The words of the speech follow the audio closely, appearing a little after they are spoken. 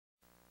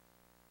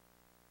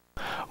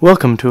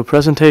Welcome to a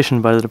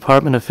presentation by the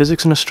Department of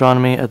Physics and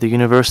Astronomy at the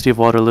University of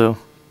Waterloo.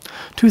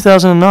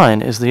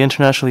 2009 is the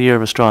International Year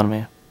of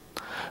Astronomy.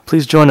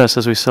 Please join us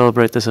as we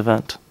celebrate this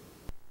event.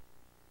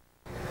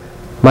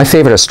 My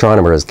favorite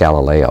astronomer is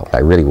Galileo. I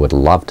really would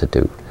love to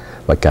do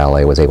what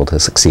Galileo was able to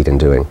succeed in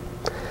doing.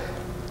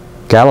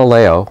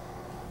 Galileo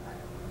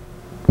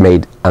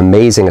made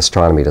amazing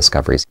astronomy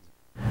discoveries.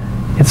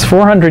 It's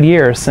 400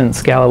 years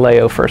since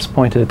Galileo first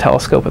pointed a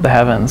telescope at the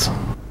heavens.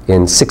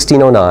 In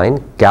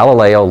 1609,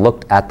 Galileo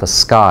looked at the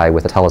sky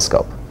with a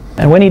telescope.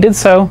 And when he did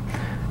so,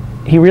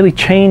 he really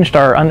changed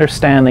our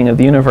understanding of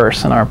the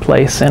universe and our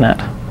place in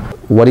it.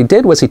 What he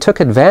did was he took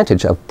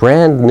advantage of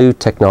brand new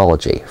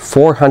technology.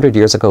 400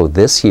 years ago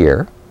this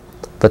year,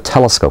 the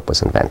telescope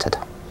was invented.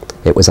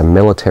 It was a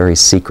military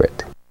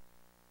secret.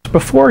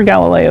 Before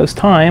Galileo's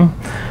time,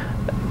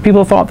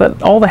 people thought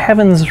that all the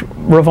heavens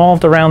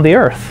revolved around the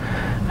Earth.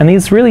 And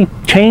these really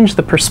changed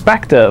the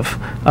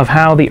perspective of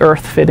how the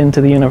Earth fit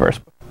into the universe.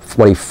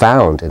 What he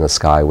found in the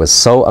sky was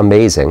so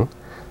amazing,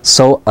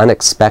 so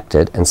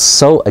unexpected, and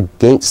so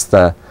against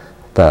the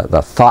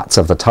thoughts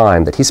of the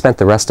time that he spent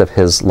the rest of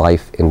his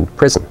life in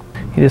prison.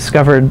 He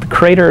discovered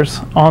craters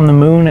on the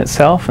moon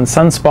itself and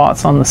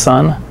sunspots on the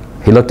sun.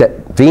 He looked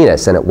at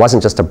Venus, and it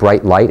wasn't just a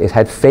bright light, it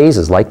had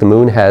phases like the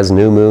moon has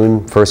new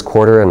moon, first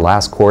quarter and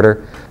last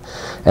quarter.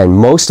 And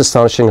most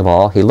astonishing of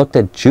all, he looked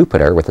at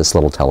Jupiter with this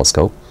little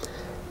telescope,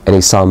 and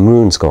he saw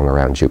moons going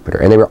around Jupiter.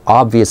 And they were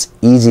obvious,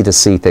 easy to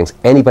see things.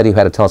 Anybody who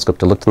had a telescope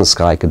to look in the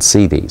sky could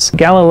see these.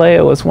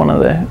 Galileo was one of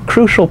the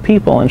crucial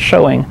people in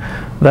showing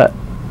that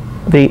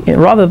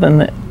rather than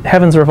the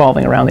heavens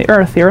revolving around the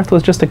Earth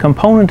was just a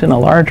component in a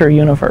larger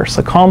universe,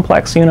 a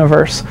complex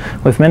universe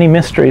with many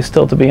mysteries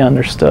still to be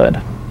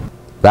understood.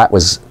 That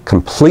was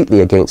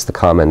completely against the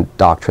common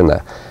doctrine.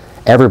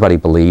 Everybody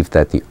believed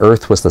that the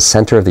Earth was the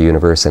center of the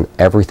universe and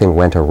everything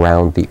went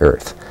around the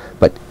Earth.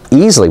 But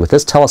easily, with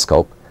this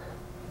telescope,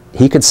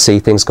 he could see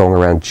things going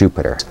around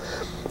Jupiter.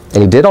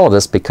 And he did all of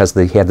this because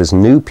he had this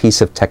new piece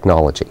of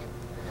technology.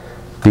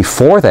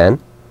 Before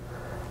then,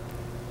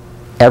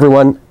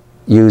 everyone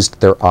used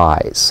their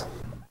eyes.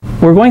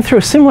 We're going through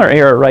a similar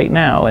era right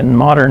now in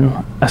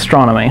modern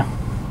astronomy.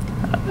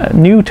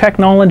 New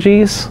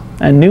technologies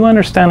and new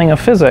understanding of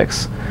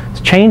physics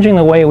is changing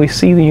the way we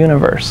see the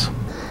universe.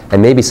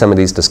 And maybe some of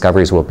these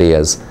discoveries will be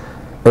as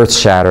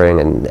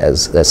earth-shattering and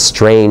as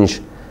strange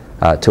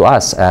to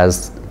us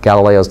as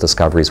Galileo's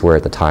discoveries were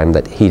at the time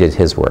that he did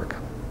his work.